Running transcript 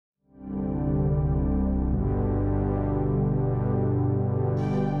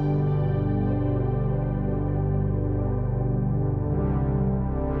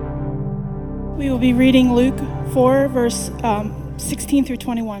be reading Luke 4, verse 16 through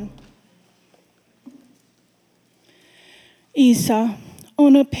 21. İsa,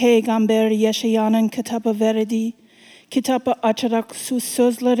 onu peygamber yaşayanın kitabı verdi. Kitabı açarak şu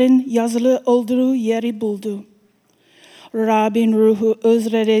sözlerin yazılı olduğu yeri buldu. Rabbin ruhu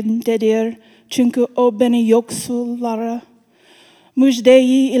üzerindedir, çünkü o beni yoksullara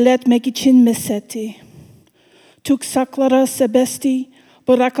müjdeyi iletmek için mesetti. Tutsaklara serbesti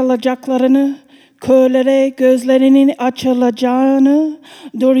bırakılacaklarını, kölere gözlerinin açılacağını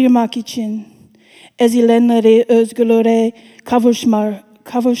duyurmak için, ezilenleri özgürlüğe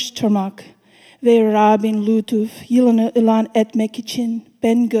kavuşturmak ve Rabbin lütuf yılını ilan etmek için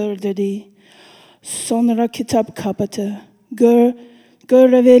ben gönderdi. Sonra kitap kapattı.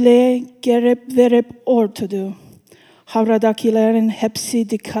 Görevliye verip ortadı. Havradakilerin hepsi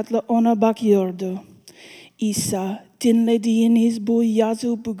dikkatle ona bakıyordu. İsa, dinlediğiniz bu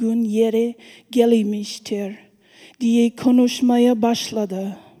yazı bugün yere gelmiştir diye konuşmaya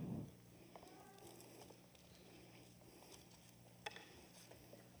başladı.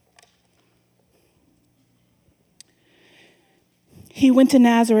 He went to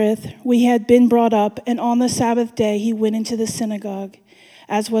Nazareth, where he had been brought up, and on the Sabbath day he went into the synagogue,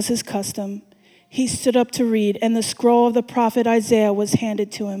 as was his custom. He stood up to read, and the scroll of the prophet Isaiah was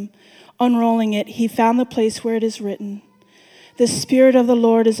handed to him. Unrolling it, he found the place where it is written, "The Spirit of the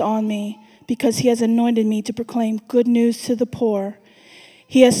Lord is on me, because he has anointed me to proclaim good news to the poor.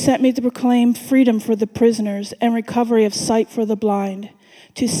 He has sent me to proclaim freedom for the prisoners and recovery of sight for the blind,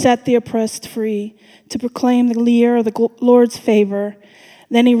 to set the oppressed free, to proclaim the year of the Lord's favor."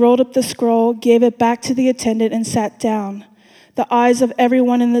 Then he rolled up the scroll, gave it back to the attendant, and sat down. The eyes of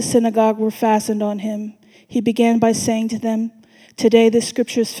everyone in the synagogue were fastened on him. He began by saying to them, "Today this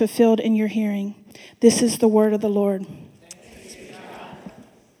scripture is fulfilled in your hearing." This is the word of the Lord.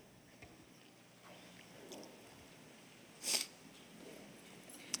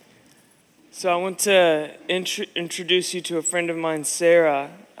 So I want to introduce you to a friend of mine, Sarah.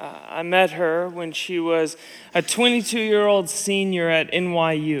 I met her when she was a 22-year-old senior at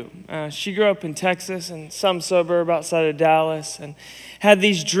NYU. She grew up in Texas, in some suburb outside of Dallas, and had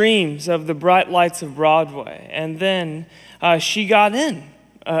these dreams of the bright lights of Broadway. And then she got in,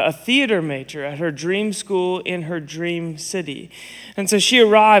 a theater major at her dream school in her dream city. And so she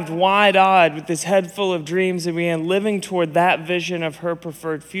arrived wide-eyed with this head full of dreams and began living toward that vision of her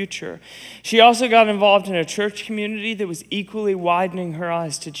preferred future. She also got involved in a church community that was equally widening her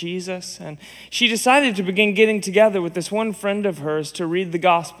eyes to Jesus. And she decided to begin getting together with this one friend of hers to read the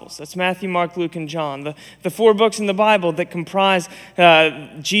Gospels. That's Matthew, Mark, Luke, and John, the four books in the Bible that comprise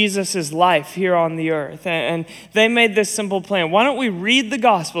Jesus' life here on the earth. And they made this simple plan. Why don't we read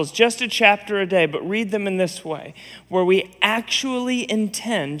the Gospels, just a chapter a day, but read them in this way, where we actually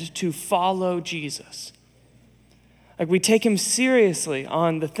intend to follow Jesus. Like we take him seriously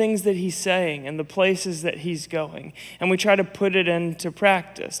on the things that he's saying and the places that he's going, and we try to put it into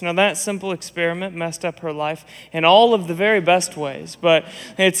practice. Now that simple experiment messed up her life in all of the very best ways, but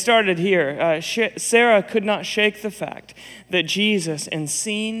it started here. Sarah could not shake the fact that Jesus, in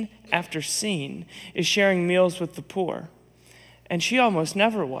scene after scene, is sharing meals with the poor, and she almost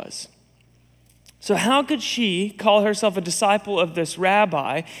never was. So how could she call herself a disciple of this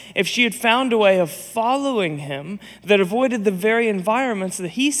rabbi if she had found a way of following him that avoided the very environments that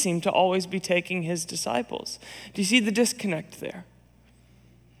he seemed to always be taking his disciples? Do you see the disconnect there?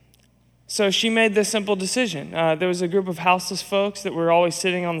 So she made this simple decision. There was a group of houseless folks that were always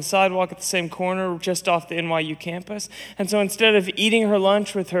sitting on the sidewalk at the same corner just off the NYU campus. And so instead of eating her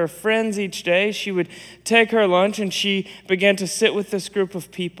lunch with her friends each day, she would take her lunch and she began to sit with this group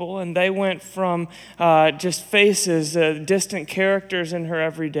of people. And they went from just faces, distant characters in her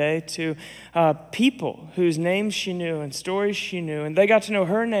everyday, to people whose names she knew and stories she knew. And they got to know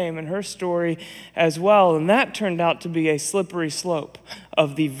her name and her story as well. And that turned out to be a slippery slope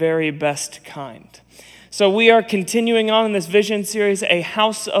of the very best kind. So we are continuing on in this vision series, A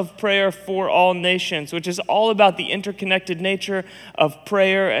House of Prayer for All Nations, which is all about the interconnected nature of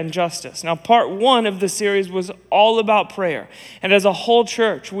prayer and justice. Now, part one of the series was all about prayer. And as a whole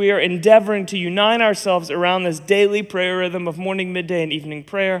church, we are endeavoring to unite ourselves around this daily prayer rhythm of morning, midday, and evening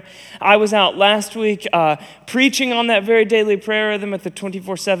prayer. I was out last week preaching on that very daily prayer rhythm at the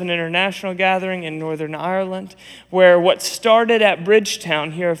 24/7 International Gathering in Northern Ireland, where what started at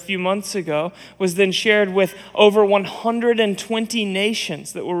Bridgetown here a few months ago was then shared with over 120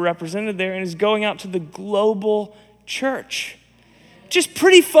 nations that were represented there and is going out to the global church. Just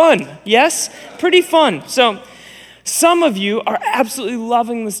pretty fun, yes? Pretty fun. So Some of you are absolutely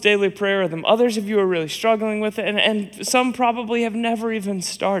loving this daily prayer rhythm. Others of you are really struggling with it, and some probably have never even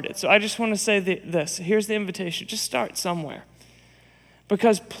started. So I just want to say this. Here's the invitation. Just start somewhere.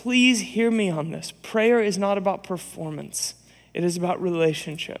 Because please hear me on this. Prayer is not about performance. It is about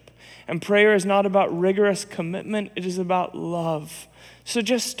relationship. And prayer is not about rigorous commitment. It is about love. So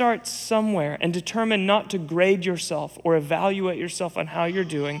just start somewhere and determine not to grade yourself or evaluate yourself on how you're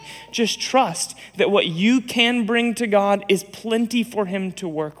doing. Just trust that what you can bring to God is plenty for him to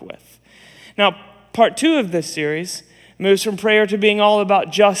work with. Now, part 2 of this series moves from prayer to being all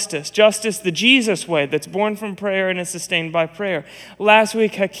about justice. Justice the Jesus way that's born from prayer and is sustained by prayer. Last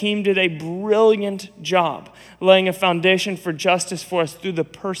week, Hakeem did a brilliant job laying a foundation for justice for us through the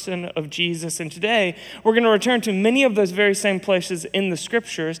person of Jesus. And today, we're going to return to many of those very same places in the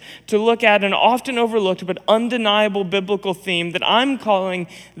scriptures to look at an often overlooked but undeniable biblical theme that I'm calling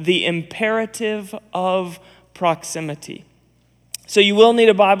the imperative of proximity. So you will need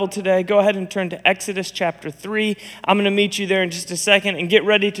a Bible today. Go ahead and turn to Exodus chapter 3. I'm going to meet you there in just a second, and get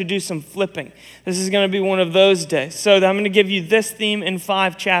ready to do some flipping. This is going to be one of those days. So I'm going to give you this theme in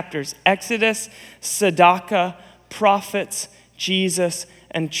 5 chapters: Exodus, Tzedakah, prophets, Jesus,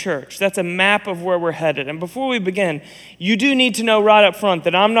 and church. That's a map of where we're headed. And before we begin, you do need to know right up front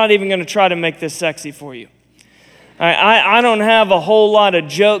that I'm not even going to try to make this sexy for you. I don't have a whole lot of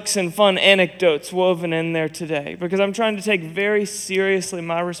jokes and fun anecdotes woven in there today, because I'm trying to take very seriously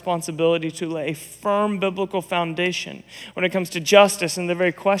my responsibility to lay a firm biblical foundation when it comes to justice and the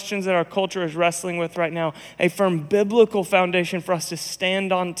very questions that our culture is wrestling with right now, a firm biblical foundation for us to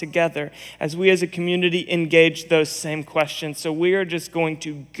stand on together as we as a community engage those same questions. So we are just going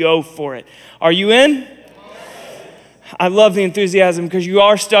to go for it. Are you in? I love the enthusiasm because you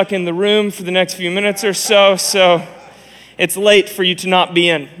are stuck in the room for the next few minutes or so it's late for you to not be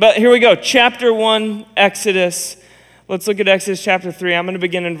in. But here we go. Chapter 1, Exodus. Let's look at Exodus chapter 3. I'm going to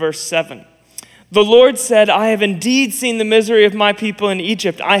begin in verse 7. The Lord said, I have indeed seen the misery of my people in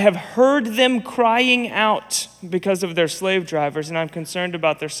Egypt. I have heard them crying out because of their slave drivers, and I'm concerned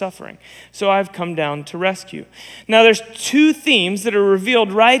about their suffering. So I've come down to rescue. Now there's 2 themes that are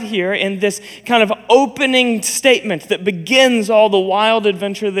revealed right here in this kind of opening statement that begins all the wild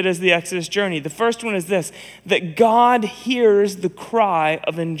adventure that is the Exodus journey. The first one is this: that God hears the cry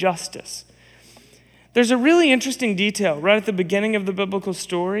of injustice. There's a really interesting detail right at the beginning of the biblical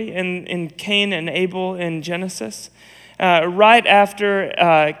story in Cain and Abel in Genesis. Right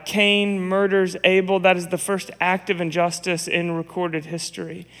after Cain murders Abel, that is the first act of injustice in recorded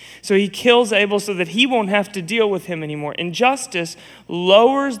history. So he kills Abel so that he won't have to deal with him anymore. Injustice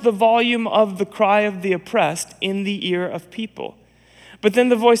lowers the volume of the cry of the oppressed in the ear of people. But then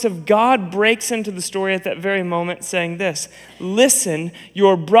the voice of God breaks into the story at that very moment, saying this: listen,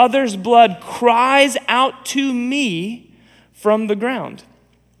 your brother's blood cries out to me from the ground.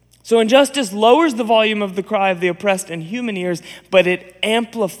 So injustice lowers the volume of the cry of the oppressed in human ears, but it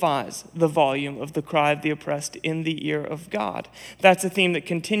amplifies the volume of the cry of the oppressed in the ear of God. That's a theme that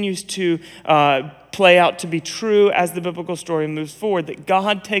continues to play out to be true as the biblical story moves forward, that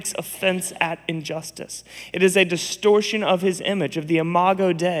God takes offense at injustice. It is a distortion of his image, of the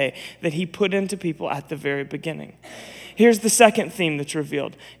imago Dei that he put into people at the very beginning. Here's the second theme that's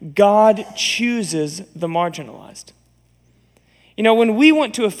revealed: God chooses the marginalized. You know, when we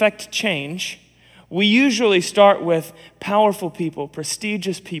want to affect change, we usually start with powerful people,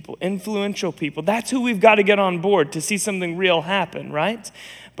 prestigious people, influential people. That's who we've got to get on board to see something real happen, right?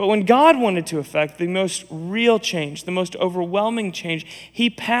 But when God wanted to affect the most real change, the most overwhelming change, he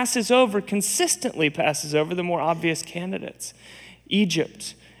consistently passes over the more obvious candidates: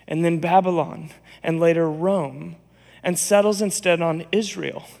 Egypt, and then Babylon, and later Rome, and settles instead on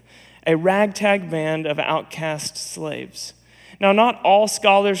Israel, a ragtag band of outcast slaves. Now, not all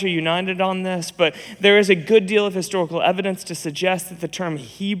scholars are united on this, but there is a good deal of historical evidence to suggest that the term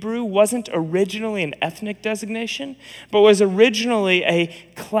Hebrew wasn't originally an ethnic designation, but was originally a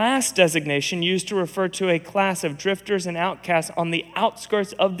class designation used to refer to a class of drifters and outcasts on the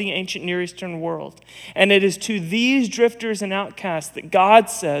outskirts of the ancient Near Eastern world. And it is to these drifters and outcasts that God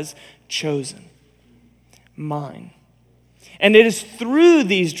says, chosen, mine. And it is through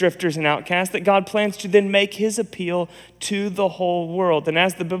these drifters and outcasts that God plans to then make his appeal to the whole world. And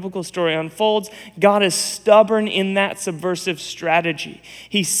as the biblical story unfolds, God is stubborn in that subversive strategy.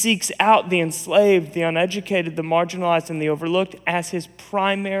 He seeks out the enslaved, the uneducated, the marginalized, and the overlooked as his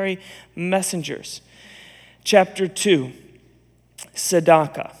primary messengers. Chapter 2,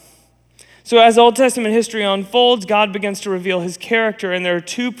 Tzedakah. So as Old Testament history unfolds, God begins to reveal his character, and there are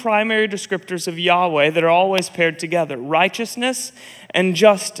 2 primary descriptors of Yahweh that are always paired together: righteousness and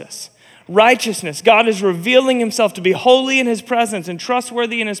justice. Righteousness. God is revealing himself to be holy in his presence and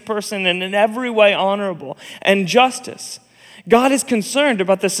trustworthy in his person and in every way honorable. And justice. God is concerned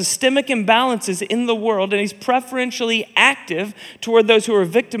about the systemic imbalances in the world, and he's preferentially active toward those who are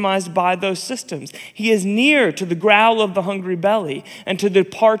victimized by those systems. He is near to the growl of the hungry belly, and to the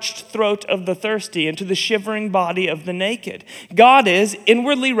parched throat of the thirsty, and to the shivering body of the naked. God is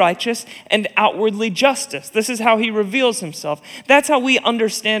inwardly righteous and outwardly justice. This is how he reveals himself. That's how we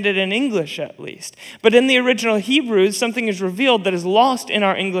understand it in English, at least. But in the original Hebrews, something is revealed that is lost in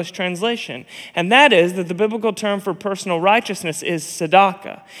our English translation, and that is that the biblical term for personal righteousness is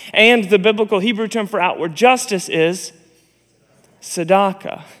tzedakah. And the biblical Hebrew term for outward justice is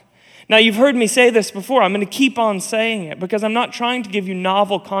tzedakah. Now, you've heard me say this before. I'm going to keep on saying it because I'm not trying to give you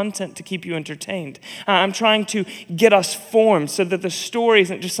novel content to keep you entertained. I'm trying to get us formed so that the story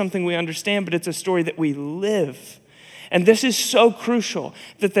isn't just something we understand, but it's a story that we live. And this is so crucial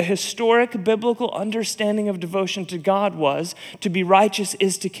that the historic biblical understanding of devotion to God was to be righteous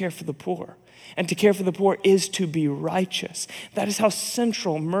is to care for the poor. And to care for the poor is to be righteous. That is how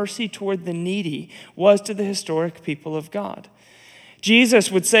central mercy toward the needy was to the historic people of God. Jesus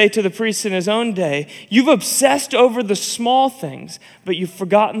would say to the priests in his own day, "You've obsessed over the small things, but you've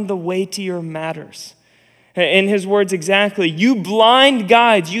forgotten the weightier matters." In his words exactly, "You blind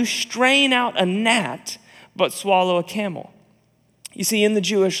guides, you strain out a gnat, but swallow a camel." You see, in the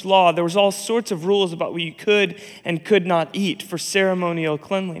Jewish law, there was all sorts of rules about what you could and could not eat for ceremonial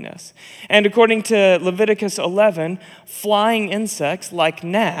cleanliness. And according to Leviticus 11, flying insects like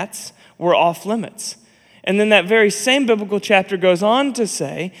gnats were off limits. And then that very same biblical chapter goes on to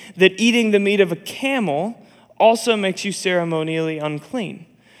say that eating the meat of a camel also makes you ceremonially unclean.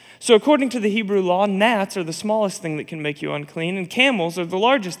 So according to the Hebrew law, gnats are the smallest thing that can make you unclean, and camels are the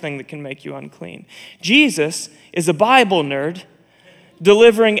largest thing that can make you unclean. Jesus is a Bible nerd,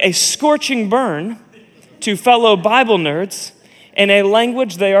 delivering a scorching burn to fellow Bible nerds in a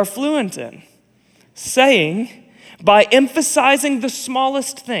language they are fluent in, saying, by emphasizing the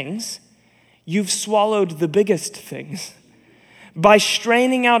smallest things, you've swallowed the biggest things. By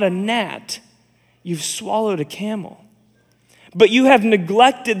straining out a gnat, you've swallowed a camel. But you have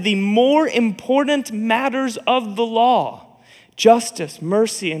neglected the more important matters of the law: justice,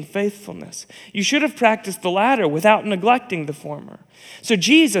 mercy, and faithfulness. You should have practiced the latter without neglecting the former. So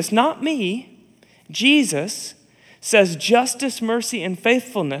Jesus, not me, Jesus says justice, mercy, and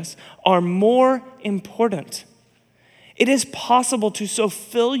faithfulness are more important. It is possible to so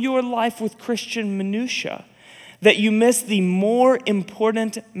fill your life with Christian minutia that you miss the more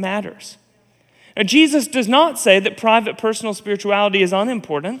important matters. Now, Jesus does not say that private personal spirituality is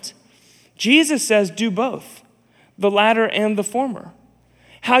unimportant. Jesus says do both, the latter and the former.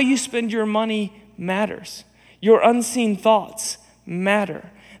 How you spend your money matters. Your unseen thoughts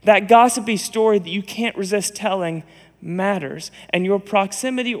matter. That gossipy story that you can't resist telling matters. And your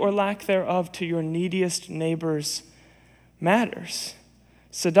proximity or lack thereof to your neediest neighbors matters.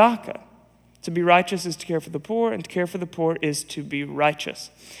 Tzedakah. To be righteous is to care for the poor, and to care for the poor is to be righteous.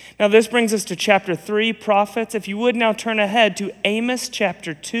 Now this brings us to chapter 3, prophets. If you would now turn ahead to Amos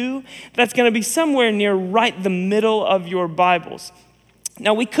chapter 2. That's going to be somewhere near right the middle of your Bibles.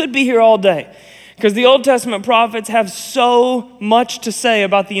 Now we could be here all day, because the Old Testament prophets have so much to say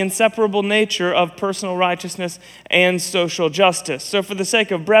about the inseparable nature of personal righteousness and social justice. So for the sake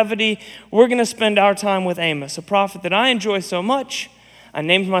of brevity, we're going to spend our time with Amos, a prophet that I enjoy so much, I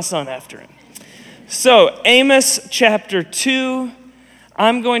named my son after him. So Amos chapter 2,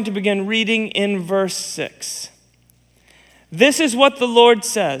 I'm going to begin reading in verse 6. This is what the Lord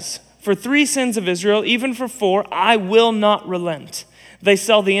says: for 3 sins of Israel, even for 4, I will not relent. They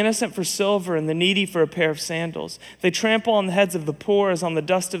sell the innocent for silver and the needy for a pair of sandals. They trample on the heads of the poor as on the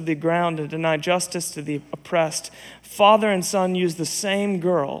dust of the ground and deny justice to the oppressed. Father and son use the same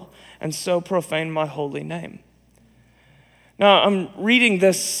girl and so profane my holy name. Now, I'm reading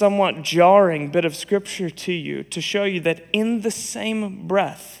this somewhat jarring bit of scripture to you to show you that in the same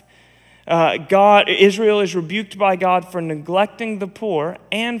breath, Israel is rebuked by God for neglecting the poor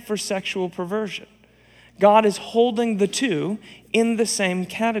and for sexual perversion. God is holding the two in the same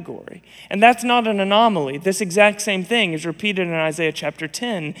category. And that's not an anomaly. This exact same thing is repeated in Isaiah chapter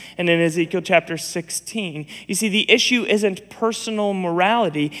 10 and in Ezekiel chapter 16. You see, the issue isn't personal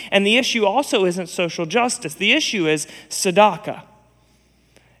morality, and the issue also isn't social justice. The issue is tzedakah.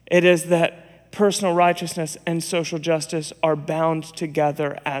 It is that personal righteousness and social justice are bound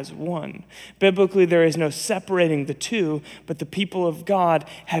together as one. Biblically, there is no separating the two, but the people of God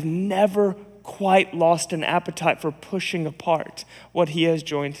have never quite lost an appetite for pushing apart what he has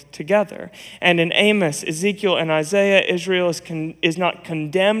joined together. And in Amos, Ezekiel, and Isaiah, Israel is not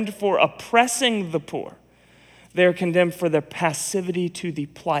condemned for oppressing the poor. They are condemned for their passivity to the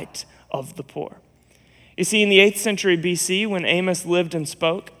plight of the poor. You see, in the 8th century BC, when Amos lived and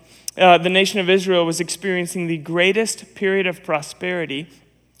spoke, the nation of Israel was experiencing the greatest period of prosperity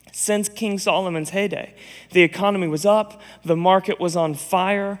since King Solomon's heyday. The economy was up, the market was on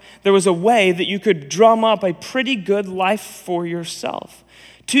fire. There was a way that you could drum up a pretty good life for yourself.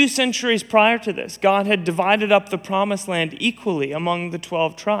 2 centuries prior to this, God had divided up the promised land equally among the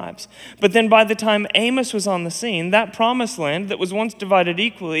 12 tribes. But then by the time Amos was on the scene, that promised land that was once divided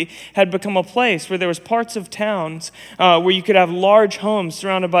equally had become a place where there was parts of towns where you could have large homes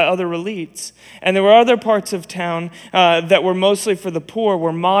surrounded by other elites. And there were other parts of town that were mostly for the poor,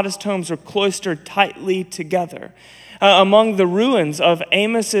 where modest homes were cloistered tightly together. Among the ruins of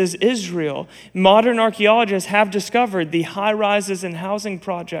Amos's Israel, modern archaeologists have discovered the high-rises and housing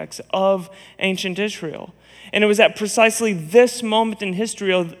projects of ancient Israel. And it was at precisely this moment in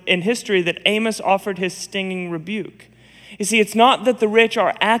history that Amos offered his stinging rebuke. You see, it's not that the rich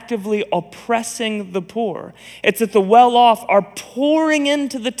are actively oppressing the poor. It's that the well-off are pouring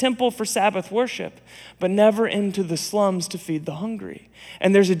into the temple for Sabbath worship, but never into the slums to feed the hungry.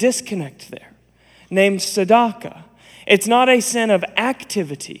 And there's a disconnect there, named tzedakah. It's not a sin of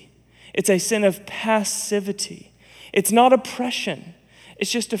activity. It's a sin of passivity. It's not oppression.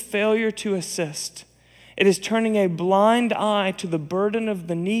 It's just a failure to assist. It is turning a blind eye to the burden of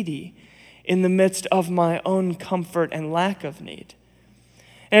the needy in the midst of my own comfort and lack of need.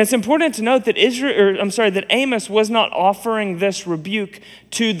 And it's important to note that that Amos was not offering this rebuke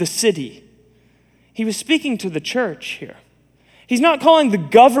to the city. He was speaking to the church here. He's not calling the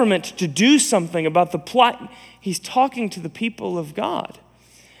government to do something about the plight. He's talking to the people of God.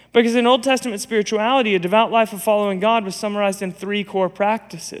 Because in Old Testament spirituality, a devout life of following God was summarized in 3 core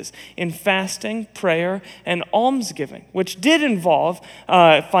practices: in fasting, prayer, and almsgiving, which did involve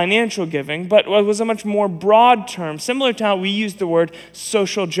financial giving, but was a much more broad term, similar to how we use the word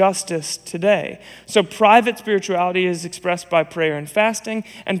social justice today. So private spirituality is expressed by prayer and fasting,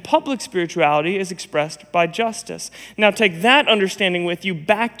 and public spirituality is expressed by justice. Now take that understanding with you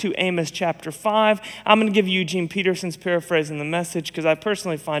back to Amos chapter 5. I'm going to give you Eugene Peterson's paraphrase in the Message because I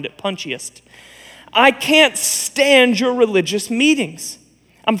personally find it punchiest. I can't stand your religious meetings.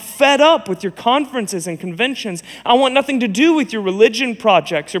 I'm fed up with your conferences and conventions. I want nothing to do with your religion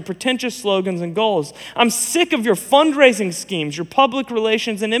projects, your pretentious slogans and goals. I'm sick of your fundraising schemes, your public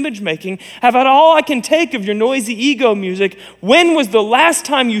relations and image making. I've had all I can take of your noisy ego music. When was the last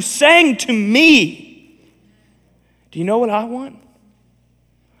time you sang to me? Do you know what I want?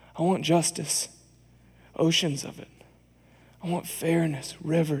 I want justice, oceans of it. I want fairness,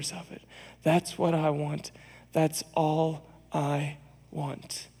 rivers of it. That's what I want. That's all I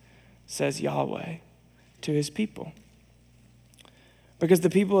want, says Yahweh to his people. Because the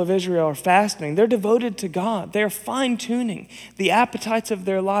people of Israel are fasting. They're devoted to God. They're fine-tuning the appetites of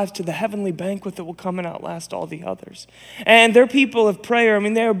their lives to the heavenly banquet that will come and outlast all the others. And they're people of prayer.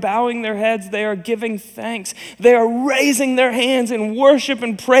 They are bowing their heads. They are giving thanks. They are raising their hands in worship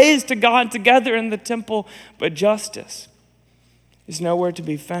and praise to God together in the temple. But justice is nowhere to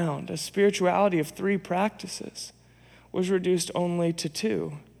be found. A spirituality of 3 practices was reduced only to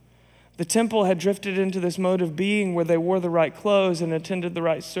 2. The temple had drifted into this mode of being where they wore the right clothes and attended the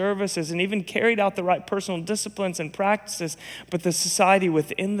right services and even carried out the right personal disciplines and practices, but the society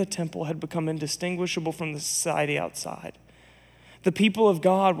within the temple had become indistinguishable from the society outside. The people of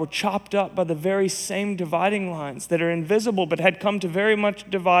God were chopped up by the very same dividing lines that are invisible but had come to very much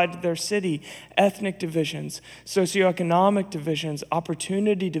divide their city: ethnic divisions, socioeconomic divisions,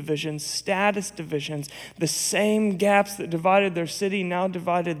 opportunity divisions, status divisions. The same gaps that divided their city now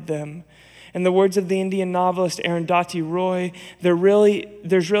divided them. In the words of the Indian novelist Arundhati Roy,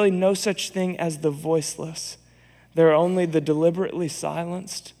 there's really no such thing as the voiceless. There are only the deliberately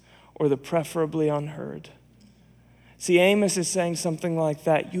silenced or the preferably unheard. See, Amos is saying something like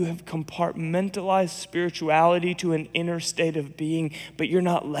that. You have compartmentalized spirituality to an inner state of being, but you're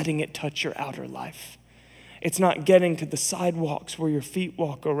not letting it touch your outer life. It's not getting to the sidewalks where your feet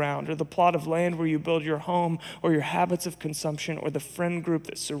walk around, or the plot of land where you build your home, or your habits of consumption, or the friend group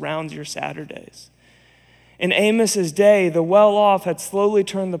that surrounds your Saturdays. In Amos's day, the well-off had slowly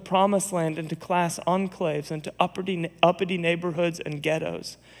turned the promised land into class enclaves, into uppity neighborhoods and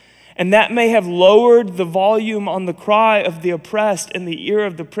ghettos. And that may have lowered the volume on the cry of the oppressed in the ear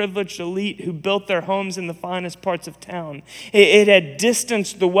of the privileged elite who built their homes in the finest parts of town. It had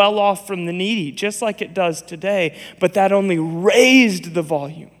distanced the well-off from the needy, just like it does today, but that only raised the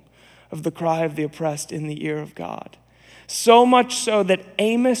volume of the cry of the oppressed in the ear of God. So much so that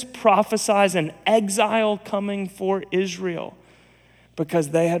Amos prophesies an exile coming for Israel because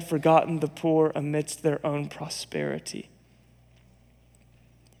they had forgotten the poor amidst their own prosperity.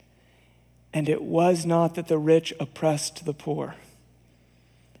 And it was not that the rich oppressed the poor.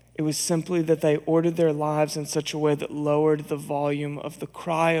 It was simply that they ordered their lives in such a way that lowered the volume of the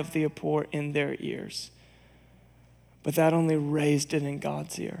cry of the poor in their ears. But that only raised it in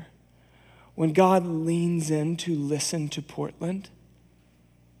God's ear. When God leans in to listen to Portland,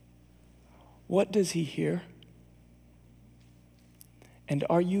 what does he hear? And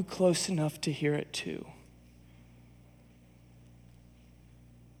are you close enough to hear it too?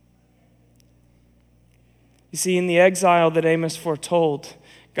 You see, in the exile that Amos foretold,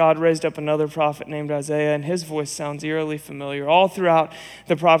 God raised up another prophet named Isaiah, and his voice sounds eerily familiar all throughout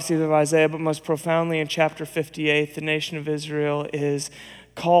the prophecies of Isaiah, but most profoundly in chapter 58, the nation of Israel is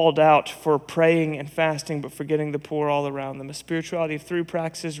called out for praying and fasting, but forgetting the poor all around them. A spirituality of 3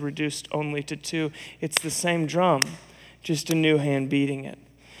 practices reduced only to 2. It's the same drum, just a new hand beating it.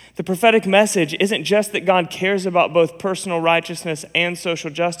 The prophetic message isn't just that God cares about both personal righteousness and social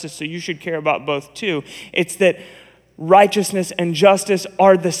justice, so you should care about both too. It's that righteousness and justice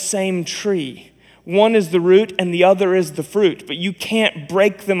are the same tree. One is the root and the other is the fruit, but you can't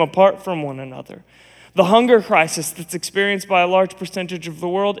break them apart from one another. The hunger crisis that's experienced by a large percentage of the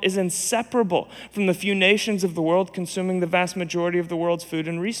world is inseparable from the few nations of the world consuming the vast majority of the world's food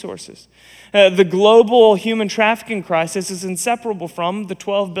and resources. The global human trafficking crisis is inseparable from the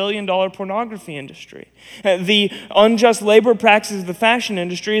 $12 billion pornography industry. The unjust labor practices of the fashion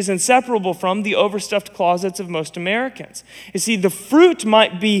industry is inseparable from the overstuffed closets of most Americans. You see, the fruit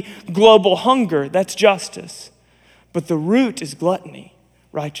might be global hunger, that's justice, but the root is gluttony,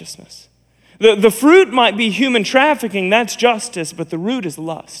 righteousness. The fruit might be human trafficking, that's justice, but the root is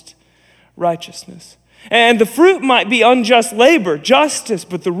lust, righteousness. And the fruit might be unjust labor, justice,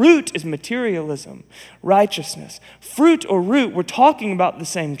 but the root is materialism, righteousness. Fruit or root, we're talking about the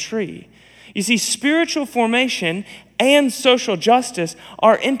same tree. You see, spiritual formation and social justice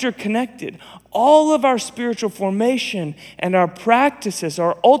are interconnected. All of our spiritual formation and our practices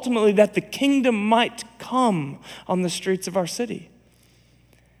are ultimately that the kingdom might come on the streets of our city.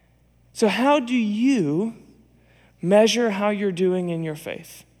 So how do you measure how you're doing in your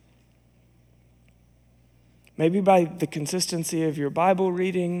faith? Maybe by the consistency of your Bible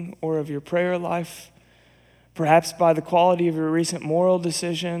reading or of your prayer life, perhaps by the quality of your recent moral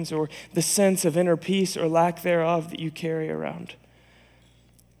decisions or the sense of inner peace or lack thereof that you carry around.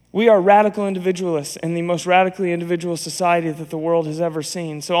 We are radical individualists in the most radically individual society that the world has ever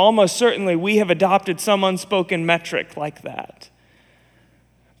seen. So almost certainly we have adopted some unspoken metric like that.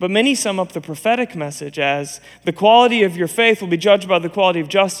 But many sum up the prophetic message as the quality of your faith will be judged by the quality of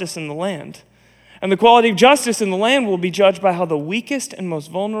justice in the land. And the quality of justice in the land will be judged by how the weakest and most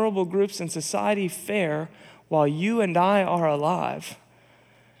vulnerable groups in society fare while you and I are alive.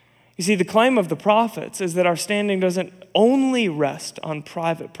 You see, the claim of the prophets is that our standing doesn't only rest on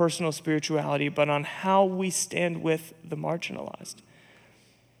private, personal spirituality, but on how we stand with the marginalized.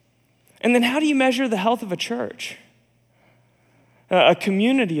 And then how do you measure the health of a church? A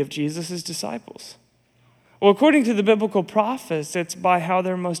community of Jesus' disciples? Well, according to the biblical prophets, it's by how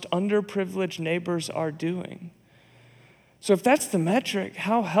their most underprivileged neighbors are doing. So if that's the metric,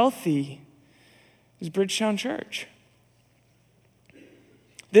 how healthy is Bridgetown Church?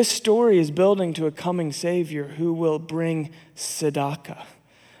 This story is building to a coming Savior who will bring tzedakah,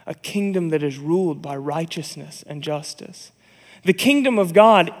 a kingdom that is ruled by righteousness and justice. The kingdom of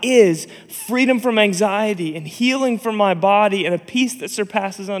God is freedom from anxiety and healing for my body and a peace that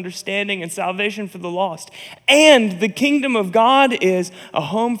surpasses understanding and salvation for the lost. And the kingdom of God is a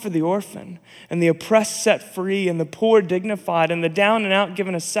home for the orphan and the oppressed set free and the poor dignified and the down and out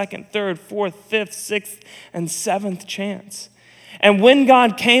given a second, third, fourth, fifth, sixth, and seventh chance. And when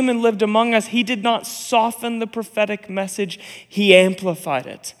God came and lived among us, he did not soften the prophetic message, he amplified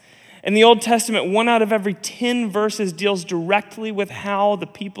it. In the Old Testament, 1 out of every 10 verses deals directly with how the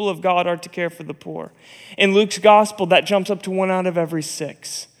people of God are to care for the poor. In Luke's gospel, that jumps up to 1 out of every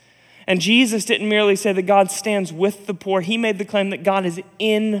 6. And Jesus didn't merely say that God stands with the poor. He made the claim that God is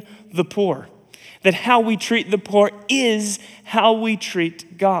in the poor, that how we treat the poor is how we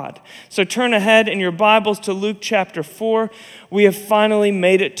treat God. So turn ahead in your Bibles to Luke chapter 4. We have finally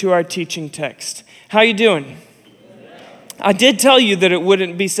made it to our teaching text. How you doing? I did tell you that it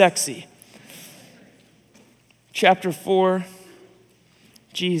wouldn't be sexy. Chapter 4,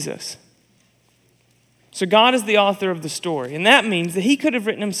 Jesus. So God is the author of the story, and that means that he could have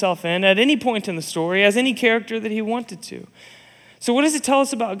written himself in at any point in the story as any character that he wanted to. So what does it tell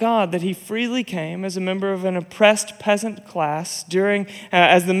us about God? That he freely came as a member of an oppressed peasant class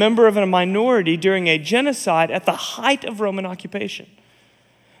as the member of a minority during a genocide at the height of Roman occupation.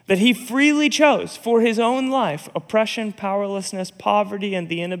 That he freely chose for his own life oppression, powerlessness, poverty, and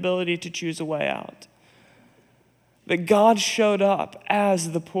the inability to choose a way out. That God showed up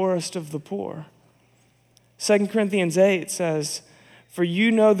as the poorest of the poor. 2 Corinthians 8 says, "For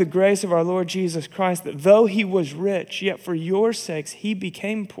you know the grace of our Lord Jesus Christ, that though he was rich, yet for your sakes he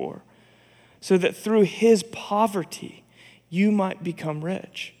became poor, so that through his poverty you might become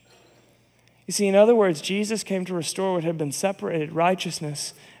rich." You see, in other words, Jesus came to restore what had been separated,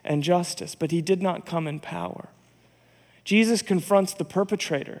 righteousness and justice, but he did not come in power. Jesus confronts the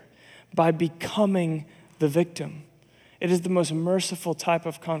perpetrator by becoming the victim. It is the most merciful type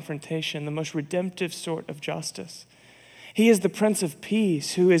of confrontation, the most redemptive sort of justice. He is the Prince of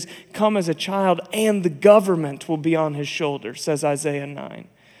Peace who has come as a child, and the government will be on his shoulders, says Isaiah 9.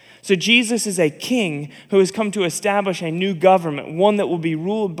 So Jesus is a king who has come to establish a new government, one that will be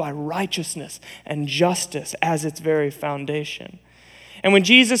ruled by righteousness and justice as its very foundation. And when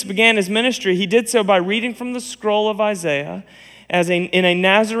Jesus began his ministry, he did so by reading from the scroll of Isaiah in a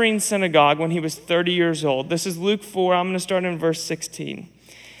Nazarene synagogue when he was 30 years old. This is Luke 4. I'm going to start in verse 16.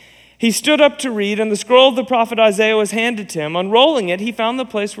 He stood up to read, and the scroll of the prophet Isaiah was handed to him. Unrolling it, he found the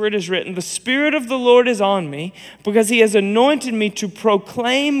place where it is written, "The Spirit of the Lord is on me, because he has anointed me to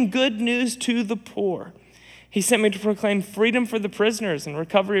proclaim good news to the poor. He sent me to proclaim freedom for the prisoners and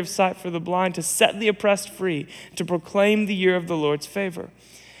recovery of sight for the blind, to set the oppressed free, to proclaim the year of the Lord's favor."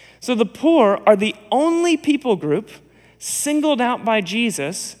 So the poor are the only people group singled out by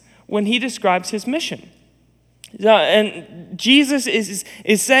Jesus when he describes his mission. And Jesus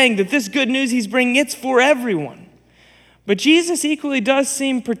is saying that this good news he's bringing, it's for everyone. But Jesus equally does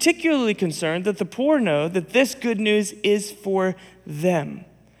seem particularly concerned that the poor know that this good news is for them.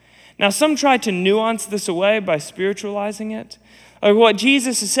 Now, some try to nuance this away by spiritualizing it. Like what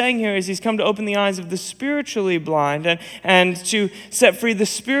Jesus is saying here is he's come to open the eyes of the spiritually blind and to set free the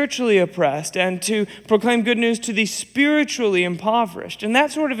spiritually oppressed and to proclaim good news to the spiritually impoverished. And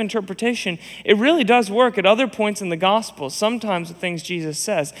that sort of interpretation, it really does work at other points in the gospel, sometimes with things Jesus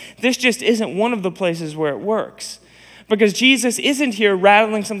says. This just isn't one of the places where it works. Because Jesus isn't here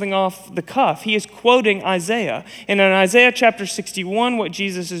rattling something off the cuff. He is quoting Isaiah. And in Isaiah chapter 61, what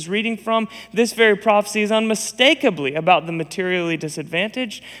Jesus is reading from, this very prophecy is unmistakably about the materially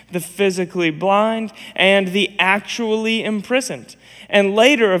disadvantaged, the physically blind, and the actually imprisoned. And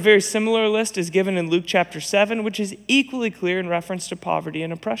later, a very similar list is given in Luke chapter 7, which is equally clear in reference to poverty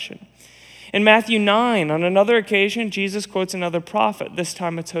and oppression. In Matthew 9, on another occasion, Jesus quotes another prophet. This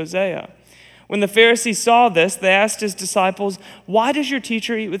time it's Hosea. When the Pharisees saw this, they asked his disciples, "Why does your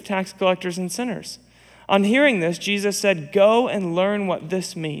teacher eat with tax collectors and sinners?" On hearing this, Jesus said, "Go and learn what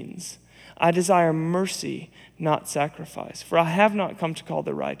this means. I desire mercy, not sacrifice, for I have not come to call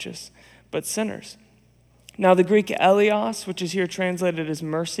the righteous, but sinners." Now, the Greek eleos, which is here translated as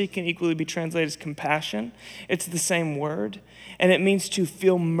mercy, can equally be translated as compassion. It's the same word, and it means to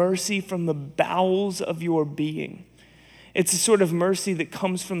feel mercy from the bowels of your being. It's a sort of mercy that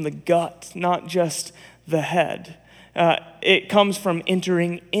comes from the gut, not just the head. It comes from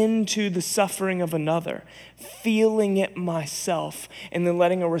entering into the suffering of another, feeling it myself, and then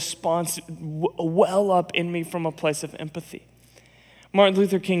letting a response well up in me from a place of empathy. Martin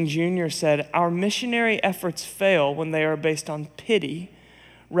Luther King Jr. said, "Our missionary efforts fail when they are based on pity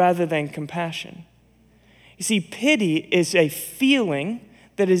rather than compassion." You see, pity is a feeling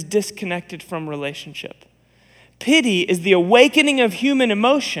that is disconnected from relationship. Pity is the awakening of human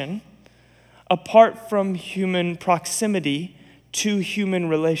emotion apart from human proximity to human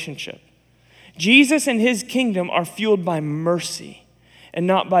relationship. Jesus and his kingdom are fueled by mercy and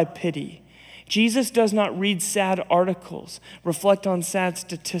not by pity. Jesus does not read sad articles, reflect on sad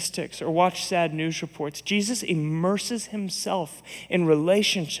statistics, or watch sad news reports. Jesus immerses himself in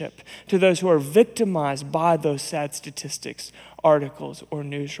relationship to those who are victimized by those sad statistics, articles, or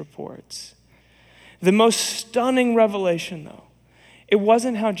news reports. The most stunning revelation, though, it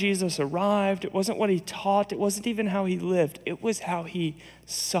wasn't how Jesus arrived, it wasn't what he taught, it wasn't even how he lived, it was how he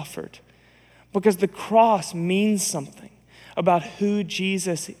suffered. Because the cross means something about who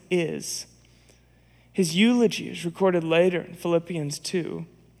Jesus is. His eulogy is recorded later in Philippians 2.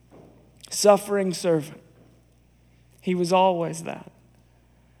 Suffering servant. He was always that.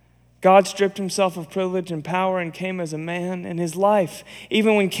 God stripped himself of privilege and power and came as a man. In his life,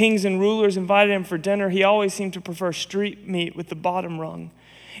 even when kings and rulers invited him for dinner, he always seemed to prefer street meat with the bottom rung.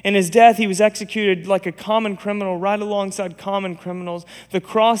 In his death, he was executed like a common criminal, right alongside common criminals. The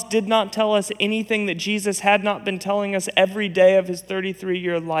cross did not tell us anything that Jesus had not been telling us every day of his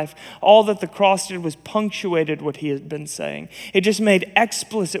 33-year life. All that the cross did was punctuated what he had been saying. It just made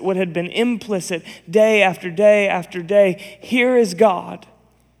explicit what had been implicit day after day after day. Here is God,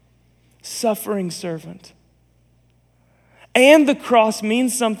 suffering servant. And the cross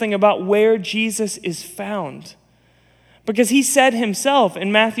means something about where Jesus is found. Because he said himself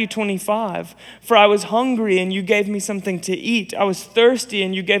in Matthew 25, "For I was hungry and you gave me something to eat. I was thirsty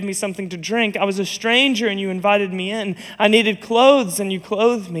and you gave me something to drink. I was a stranger and you invited me in. I needed clothes and you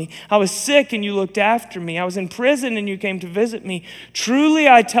clothed me. I was sick and you looked after me. I was in prison and you came to visit me. Truly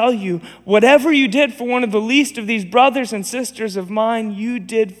I tell you, whatever you did for one of the least of these brothers and sisters of mine, you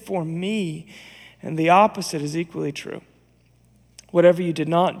did for me." And the opposite is equally true. Whatever you did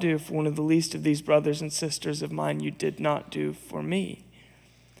not do for one of the least of these brothers and sisters of mine, you did not do for me.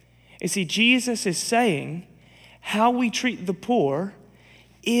 You see, Jesus is saying how we treat the poor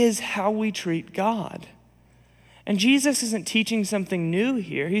is how we treat God. And Jesus isn't teaching something new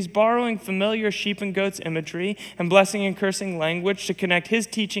here. He's borrowing familiar sheep and goats imagery and blessing and cursing language to connect his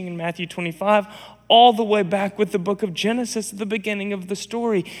teaching in Matthew 25 all the way back with the book of Genesis at the beginning of the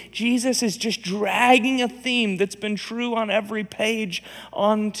story. Jesus is just dragging a theme that's been true on every page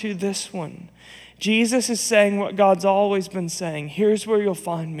onto this one. Jesus is saying what God's always been saying. Here's where you'll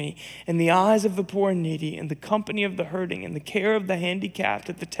find me, in the eyes of the poor and needy, in the company of the hurting, in the care of the handicapped,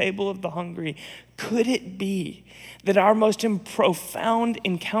 at the table of the hungry. Could it be that our most profound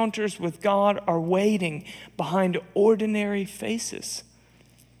encounters with God are waiting behind ordinary faces?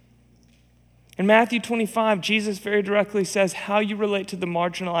 In Matthew 25, Jesus very directly says how you relate to the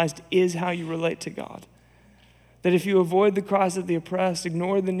marginalized is how you relate to God. That if you avoid the cries of the oppressed,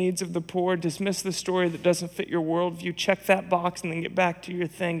 ignore the needs of the poor, dismiss the story that doesn't fit your worldview, check that box and then get back to your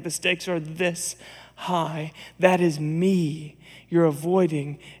thing, the stakes are this high. That is me. You're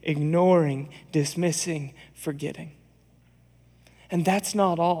avoiding, ignoring, dismissing, forgetting. And that's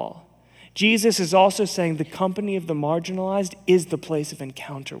not all. Jesus is also saying the company of the marginalized is the place of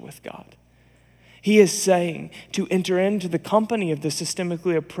encounter with God. He is saying to enter into the company of the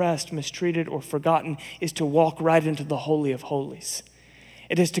systemically oppressed, mistreated, or forgotten is to walk right into the Holy of Holies.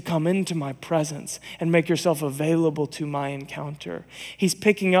 It is to come into my presence and make yourself available to my encounter. He's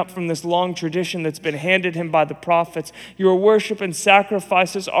picking up from this long tradition that's been handed him by the prophets. Your worship and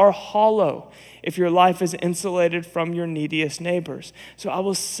sacrifices are hollow if your life is insulated from your neediest neighbors. So I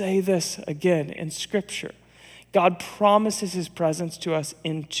will say this again in Scripture. God promises his presence to us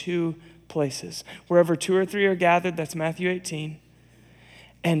in two places. Wherever 2 or 3 are gathered, that's Matthew 18.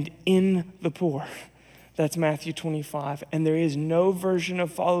 And in the poor, that's Matthew 25. And there is no version of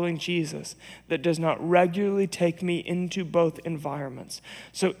following Jesus that does not regularly take me into both environments.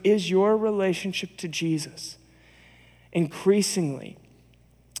 So is your relationship to Jesus increasingly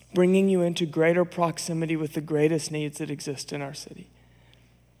bringing you into greater proximity with the greatest needs that exist in our city?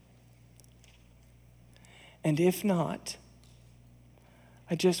 And if not,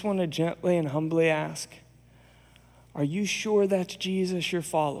 I just want to gently and humbly ask, are you sure that's Jesus you're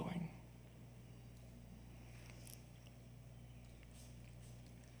following?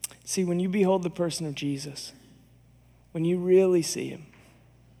 See, when you behold the person of Jesus, when you really see him,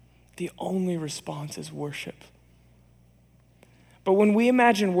 the only response is worship. But when we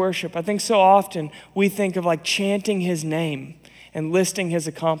imagine worship, I think so often we think of like chanting his name and listing his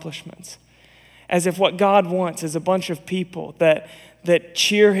accomplishments, as if what God wants is a bunch of people that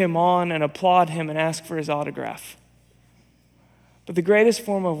cheer him on and applaud him and ask for his autograph. But the greatest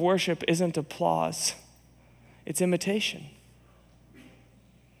form of worship isn't applause, it's imitation.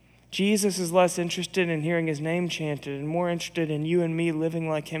 Jesus is less interested in hearing his name chanted and more interested in you and me living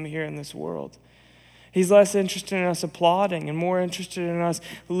like him here in this world. He's less interested in us applauding and more interested in us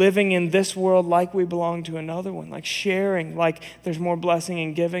living in this world like we belong to another one, like sharing, like there's more blessing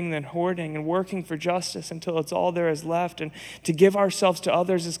in giving than hoarding, and working for justice until it's all there is left, and to give ourselves to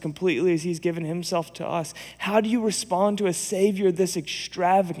others as completely as he's given himself to us. How do you respond to a Savior this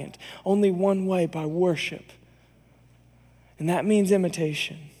extravagant? Only one way, by worship. And that means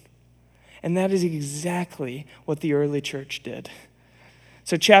imitation. And that is exactly what the early church did.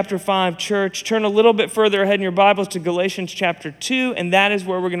 So chapter 5, church, turn a little bit further ahead in your Bibles to Galatians chapter 2, and that is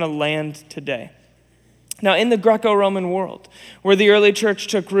where we're going to land today. Now, in the Greco-Roman world, where the early church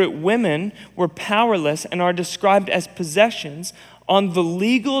took root, women were powerless and are described as possessions on the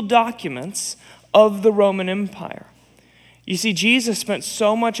legal documents of the Roman Empire. You see, Jesus spent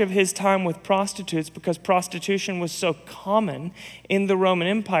so much of his time with prostitutes because prostitution was so common in the Roman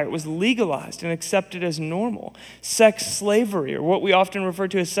Empire. It was legalized and accepted as normal. Sex slavery, or what we often refer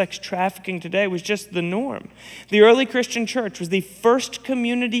to as sex trafficking today, was just the norm. The early Christian church was the first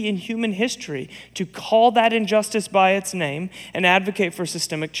community in human history to call that injustice by its name and advocate for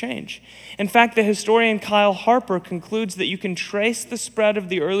systemic change. In fact, the historian Kyle Harper concludes that you can trace the spread of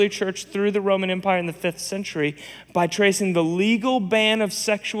the early church through the Roman Empire in the 5th century by tracing the legal ban of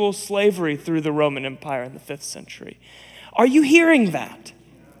sexual slavery through the Roman Empire in the 5th century. Are you hearing that?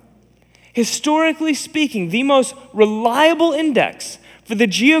 Historically speaking, the most reliable index for the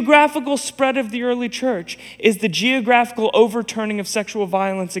geographical spread of the early church is the geographical overturning of sexual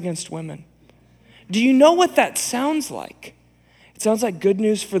violence against women. Do you know what that sounds like? It sounds like good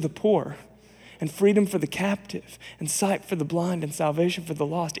news for the poor, and freedom for the captive, and sight for the blind, and salvation for the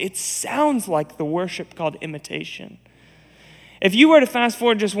lost. It sounds like the worship called imitation. If you were to fast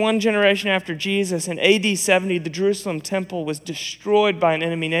forward just one generation after Jesus, in AD 70, the Jerusalem temple was destroyed by an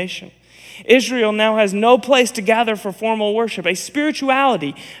enemy nation. Israel now has no place to gather for formal worship. A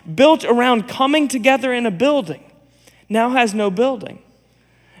spirituality built around coming together in a building now has no building.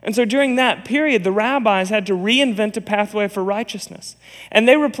 And so during that period, the rabbis had to reinvent a pathway for righteousness. And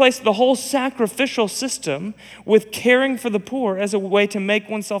they replaced the whole sacrificial system with caring for the poor as a way to make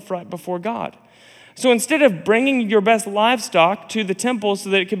oneself right before God. So instead of bringing your best livestock to the temple so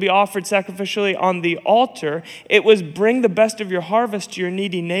that it could be offered sacrificially on the altar, it was bring the best of your harvest to your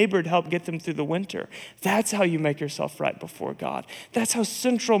needy neighbor to help get them through the winter. That's how you make yourself right before God. That's how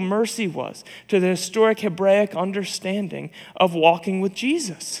central mercy was to the historic Hebraic understanding of walking with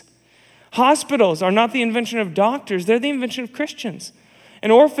Jesus. Hospitals are not the invention of doctors, they're the invention of Christians.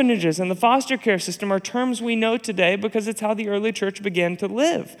 And orphanages and the foster care system are terms we know today because it's how the early church began to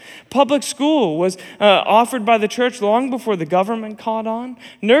live. Public school was offered by the church long before the government caught on.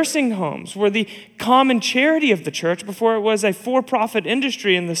 Nursing homes were the common charity of the church before it was a for-profit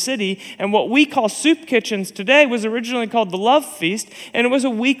industry in the city. And what we call soup kitchens today was originally called the Love Feast, and it was a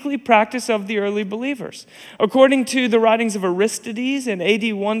weekly practice of the early believers. According to the writings of Aristides in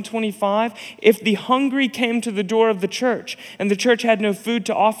AD 125, if the hungry came to the door of the church and the church had no food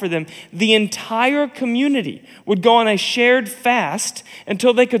to offer them, the entire community would go on a shared fast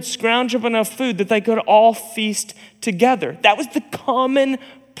until they could scrounge up enough food that they could all feast together. That was the common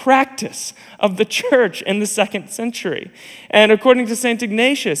practice of the church in the 2nd century. And according to St.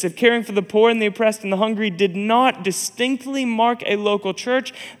 Ignatius, if caring for the poor and the oppressed and the hungry did not distinctly mark a local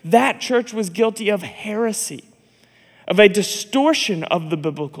church, that church was guilty of heresy, of a distortion of the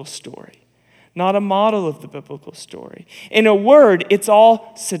biblical story. Not a model of the biblical story. In a word, it's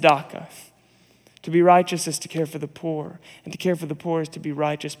all tzedakah. To be righteous is to care for the poor, and to care for the poor is to be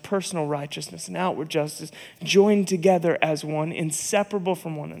righteous. Personal righteousness and outward justice joined together as one, inseparable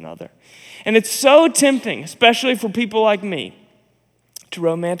from one another. And it's so tempting, especially for people like me, to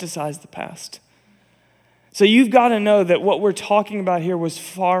romanticize the past. So you've got to know that what we're talking about here was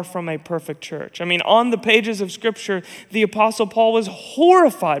far from a perfect church. I mean, on the pages of Scripture, the Apostle Paul was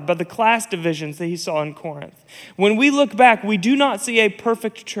horrified by the class divisions that he saw in Corinth. When we look back, we do not see a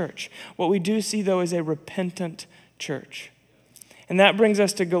perfect church. What we do see, though, is a repentant church. And that brings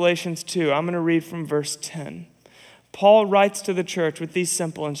us to Galatians 2. I'm going to read from verse 10. Paul writes to the church with these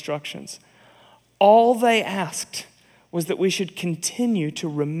simple instructions. All they asked was that we should continue to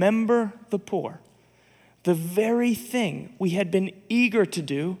remember the poor, the very thing we had been eager to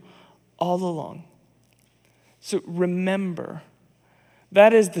do all along. So remember,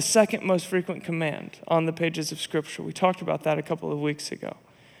 that is the second most frequent command on the pages of Scripture. We talked about that a couple of weeks ago.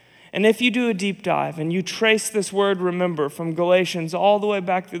 And if you do a deep dive and you trace this word remember from Galatians all the way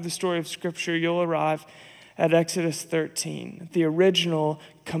back through the story of Scripture, you'll arrive at Exodus 13, the original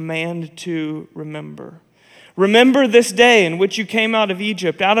command to remember. Remember this day in which you came out of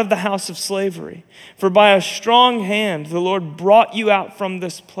Egypt, out of the house of slavery. For by a strong hand the Lord brought you out from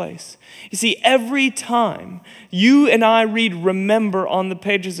this place. You see, every time you and I read remember on the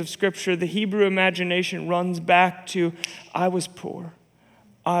pages of Scripture, the Hebrew imagination runs back to, I was poor,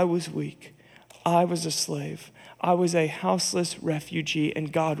 I was weak, I was a slave, I was a houseless refugee,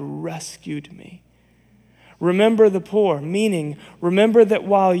 and God rescued me. Remember the poor, meaning remember that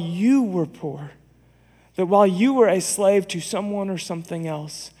while you were poor, that while you were a slave to someone or something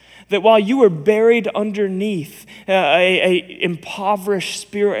else, that while you were buried underneath a impoverished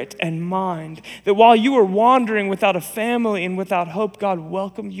spirit and mind, that while you were wandering without a family and without hope, God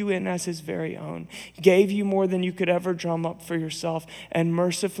welcomed you in as his very own, gave you more than you could ever drum up for yourself, and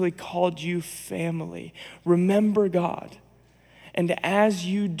mercifully called you family. Remember God. And as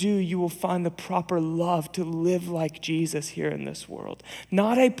you do, you will find the proper love to live like Jesus here in this world.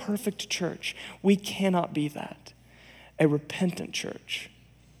 Not a perfect church. We cannot be that. A repentant church.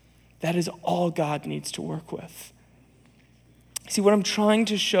 That is all God needs to work with. See, what I'm trying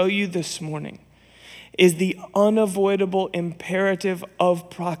to show you this morning is the unavoidable imperative of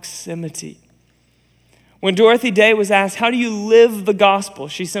proximity. When Dorothy Day was asked, how do you live the gospel?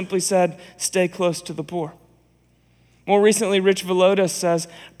 She simply said, stay close to the poor. More recently, Rich Villodas says,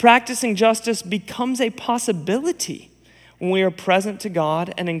 practicing justice becomes a possibility when we are present to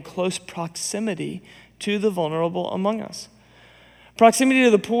God and in close proximity to the vulnerable among us. Proximity to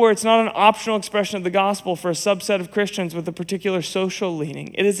the poor, it's not an optional expression of the gospel for a subset of Christians with a particular social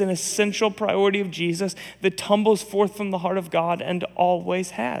leaning. It is an essential priority of Jesus that tumbles forth from the heart of God and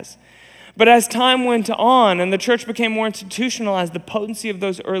always has. But as time went on and the church became more institutionalized, the potency of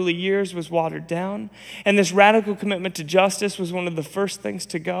those early years was watered down. And this radical commitment to justice was one of the first things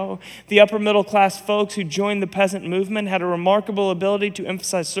to go. The upper middle class folks who joined the peasant movement had a remarkable ability to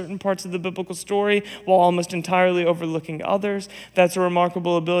emphasize certain parts of the biblical story while almost entirely overlooking others. That's a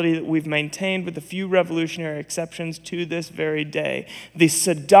remarkable ability that we've maintained with a few revolutionary exceptions to this very day. The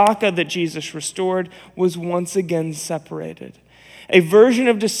tzedakah that Jesus restored was once again separated. A version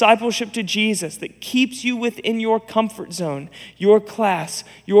of discipleship to Jesus that keeps you within your comfort zone, your class,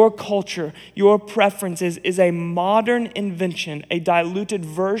 your culture, your preferences is a modern invention, a diluted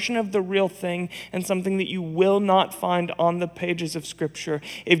version of the real thing, and something that you will not find on the pages of Scripture.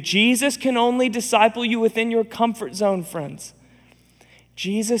 If Jesus can only disciple you within your comfort zone, friends,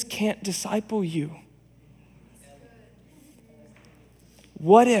 Jesus can't disciple you.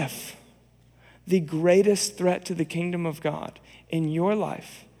 What if the greatest threat to the kingdom of God in your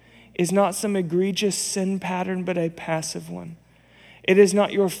life is not some egregious sin pattern, but a passive one? It is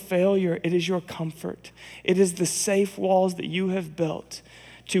not your failure, it is your comfort. It is the safe walls that you have built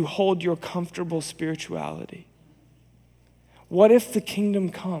to hold your comfortable spirituality. What if the kingdom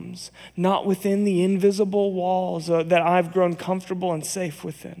comes not within the invisible walls that I've grown comfortable and safe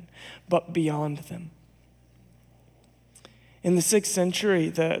within, but beyond them? In the 6th century,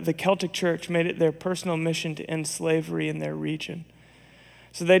 the Celtic church made it their personal mission to end slavery in their region.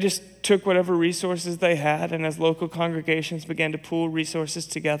 So they just took whatever resources they had, and as local congregations began to pool resources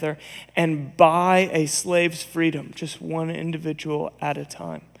together and buy a slave's freedom, just one individual at a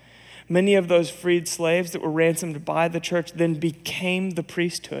time. Many of those freed slaves that were ransomed by the church then became the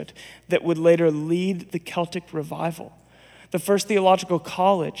priesthood that would later lead the Celtic revival. The first theological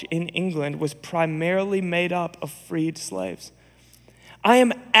college in England was primarily made up of freed slaves. I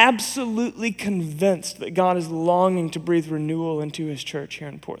am absolutely convinced that God is longing to breathe renewal into his church here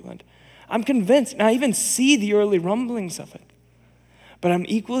in Portland. I'm convinced, and I even see the early rumblings of it. But I'm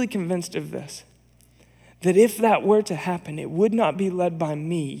equally convinced of this, that if that were to happen, it would not be led by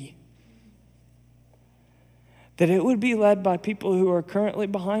me, that it would be led by people who are currently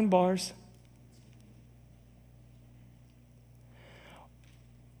behind bars,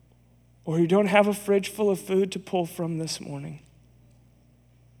 or who don't have a fridge full of food to pull from this morning,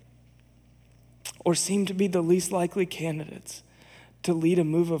 or seem to be the least likely candidates to lead a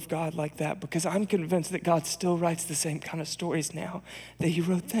move of God like that, because I'm convinced that God still writes the same kind of stories now that he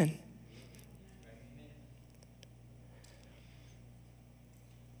wrote then.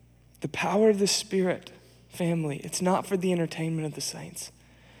 The power of the Spirit, family, it's not for the entertainment of the saints.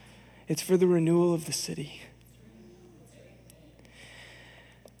 It's for the renewal of the city.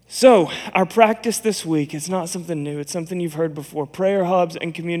 So, our practice this week is not something new. It's something you've heard before: prayer hubs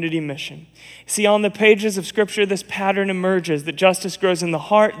and community mission. See, on the pages of Scripture, this pattern emerges that justice grows in the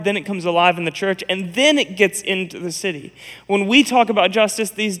heart, then it comes alive in the church, and then it gets into the city. When we talk about justice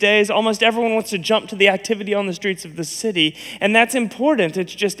these days, almost everyone wants to jump to the activity on the streets of the city, and that's important.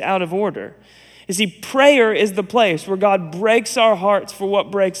 It's just out of order. You see, prayer is the place where God breaks our hearts for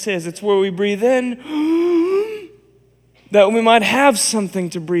what breaks his. It's where we breathe in that we might have something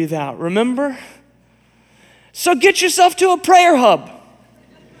to breathe out, remember? So get yourself to a prayer hub.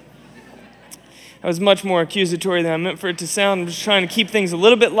 That was much more accusatory than I meant for it to sound. I'm just trying to keep things a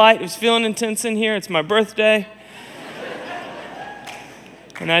little bit light. I was feeling intense in here. It's my birthday.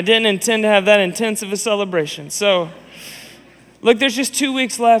 And I didn't intend to have that intense of a celebration. So, look, there's just 2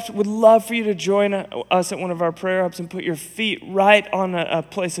 weeks left. Would love for you to join us at one of our prayer hubs and put your feet right on a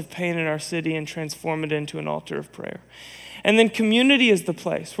place of pain in our city and transform it into an altar of prayer. And then community is the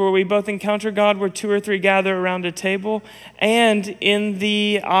place where we both encounter God, where 2 or 3 gather around a table, and in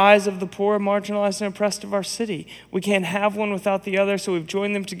the eyes of the poor, marginalized, and oppressed of our city. We can't have one without the other, so we've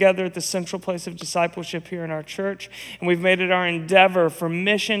joined them together at the central place of discipleship here in our church, and we've made it our endeavor for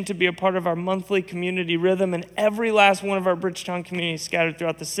mission to be a part of our monthly community rhythm in every last one of our Bridgetown communities scattered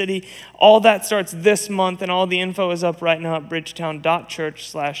throughout the city. All that starts this month, and all the info is up right now at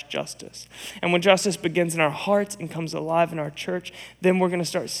bridgetown.church/justice. And when justice begins in our hearts and comes alive in our church, then we're going to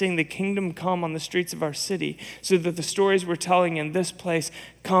start seeing the kingdom come on the streets of our city, so that the stories we're telling in this place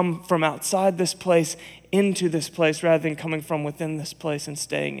come from outside this place into this place rather than coming from within this place and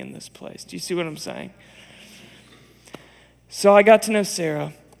staying in this place. Do you see what I'm saying? So I got to know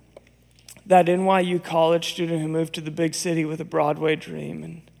Sarah, that NYU college student who moved to the big city with a Broadway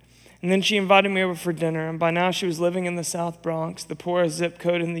dream. And then she invited me over for dinner, and by now she was living in the South Bronx, the poorest zip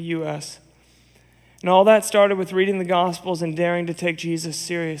code in the U.S. And all that started with reading the Gospels and daring to take Jesus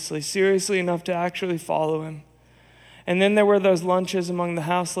seriously enough to actually follow him. And then there were those lunches among the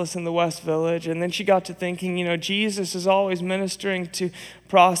houseless in the West Village, and then she got to thinking, Jesus is always ministering to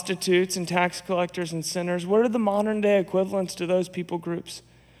prostitutes and tax collectors and sinners. What are the modern day equivalents to those people groups?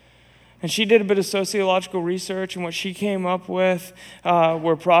 And she did a bit of sociological research, and what she came up with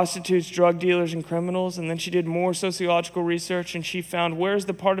were prostitutes, drug dealers, and criminals. And then she did more sociological research, and she found where's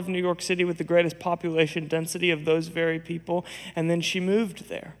the part of New York City with the greatest population density of those very people, and then she moved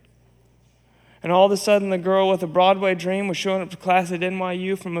there. And all of a sudden, the girl with a Broadway dream was showing up to class at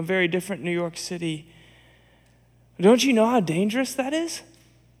NYU from a very different New York City. Don't you know how dangerous that is?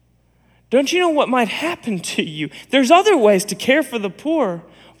 Don't you know what might happen to you? There's other ways to care for the poor.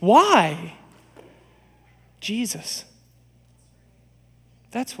 Why? Jesus.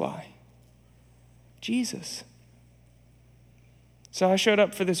 That's why. Jesus. So I showed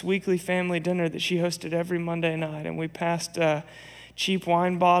up for this weekly family dinner that she hosted every Monday night, and we passed cheap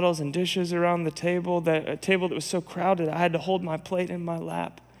wine bottles and dishes around the table, a table that was so crowded I had to hold my plate in my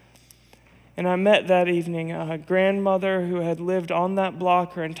lap. And I met that evening a grandmother who had lived on that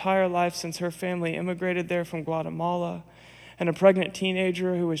block her entire life since her family immigrated there from Guatemala, and a pregnant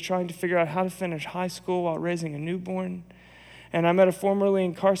teenager who was trying to figure out how to finish high school while raising a newborn. And I met a formerly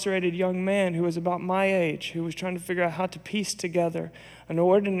incarcerated young man who was about my age, who was trying to figure out how to piece together an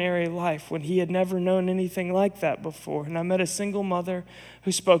ordinary life when he had never known anything like that before. And I met a single mother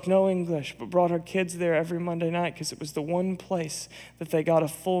who spoke no English, but brought her kids there every Monday night because it was the one place that they got a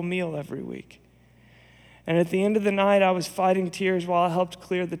full meal every week. And at the end of the night, I was fighting tears while I helped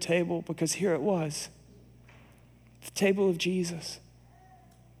clear the table, because here it was, the table of Jesus.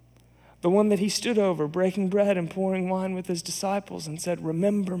 The one that he stood over, breaking bread and pouring wine with his disciples and said,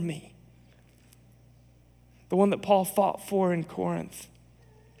 "Remember me." The one that Paul fought for in Corinth.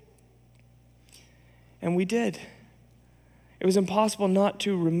 And we did. It was impossible not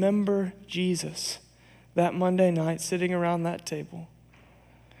to remember Jesus that Monday night sitting around that table.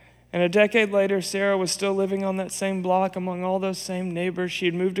 And a decade later, Sarah was still living on that same block among all those same neighbors. She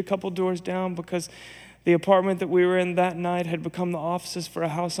had moved a couple doors down because the apartment that we were in that night had become the offices for a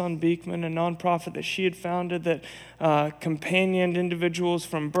House on Beekman, a nonprofit that she had founded that companioned individuals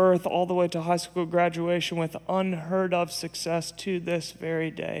from birth all the way to high school graduation with unheard of success to this very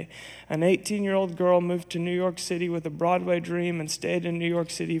day. An 18-year-old girl moved to New York City with a Broadway dream and stayed in New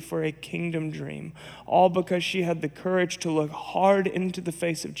York City for a kingdom dream, all because she had the courage to look hard into the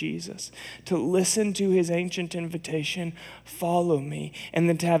face of Jesus, to listen to his ancient invitation, "Follow me," and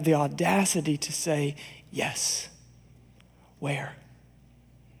then to have the audacity to say, "Yes." Where?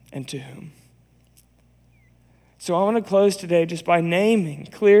 And to whom? So I want to close today just by naming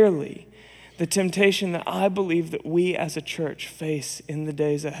clearly the temptation that I believe that we as a church face in the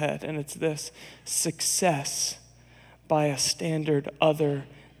days ahead. And it's this: success by a standard other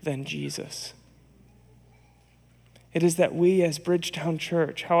than Jesus. It is that we as Bridgetown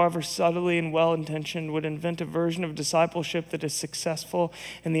Church, however subtly and well-intentioned, would invent a version of discipleship that is successful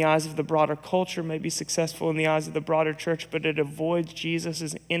in the eyes of the broader culture, maybe successful in the eyes of the broader church, but it avoids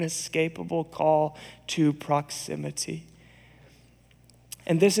Jesus' inescapable call to proximity.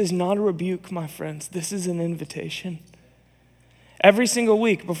 And this is not a rebuke, my friends. This is an invitation. Every single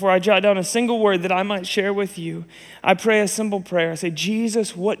week, before I jot down a single word that I might share with you, I pray a simple prayer. I say,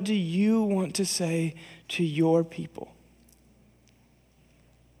 "Jesus, what do you want to say to your people?"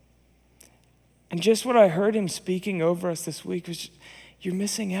 And just what I heard him speaking over us this week was, you're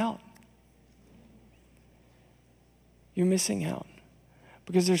missing out. You're missing out.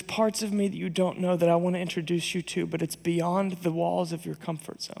 Because there's parts of me that you don't know that I want to introduce you to, but it's beyond the walls of your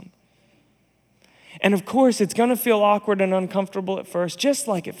comfort zone. And of course, it's going to feel awkward and uncomfortable at first, just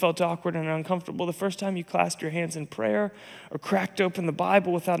like it felt awkward and uncomfortable the first time you clasped your hands in prayer, or cracked open the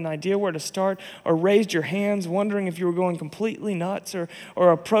Bible without an idea where to start, or raised your hands wondering if you were going completely nuts,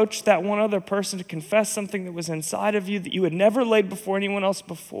 or approached that one other person to confess something that was inside of you that you had never laid before anyone else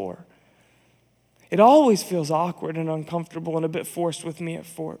before. It always feels awkward and uncomfortable and a bit forced with me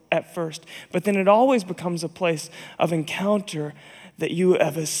at first, but then it always becomes a place of encounter, that you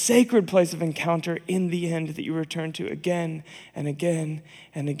have a sacred place of encounter in the end that you return to again and again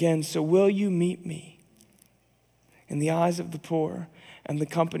and again. So will you meet me in the eyes of the poor and the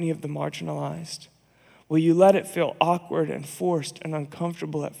company of the marginalized? Will you let it feel awkward and forced and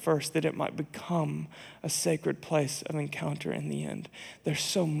uncomfortable at first, that it might become a sacred place of encounter in the end? There's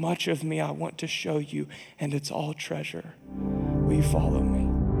so much of me I want to show you, and it's all treasure. Will you follow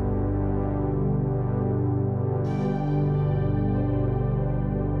me?